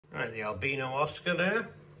Right, the Albino Oscar there.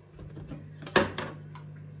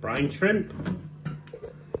 Brine shrimp.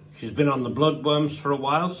 She's been on the bloodworms for a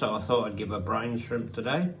while, so I thought I'd give her brine shrimp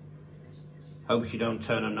today. Hope she don't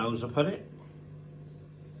turn her nose up at it.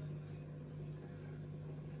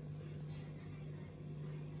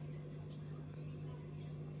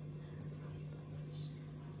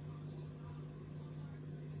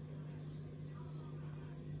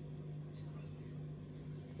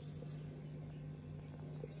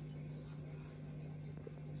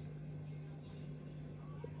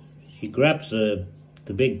 She grabs the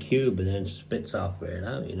big cube and then spits half of it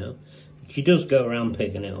out, you know. She does go around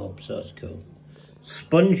picking it up, so that's cool.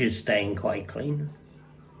 Sponge is staying quite clean.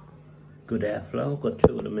 Good airflow, got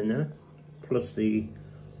 2 of them in there. Plus the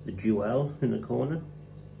jewel in the corner.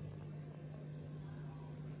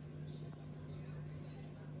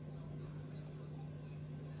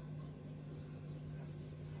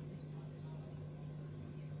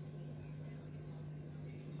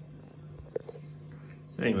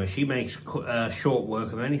 Anyway, she makes short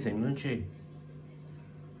work of anything, doesn't she?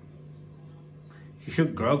 She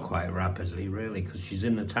should grow quite rapidly, really, because she's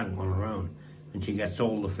in the tank on her own, and she gets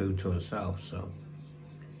all the food to herself, so,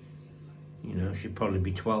 you know, she'd probably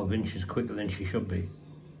be 12 inches quicker than she should be.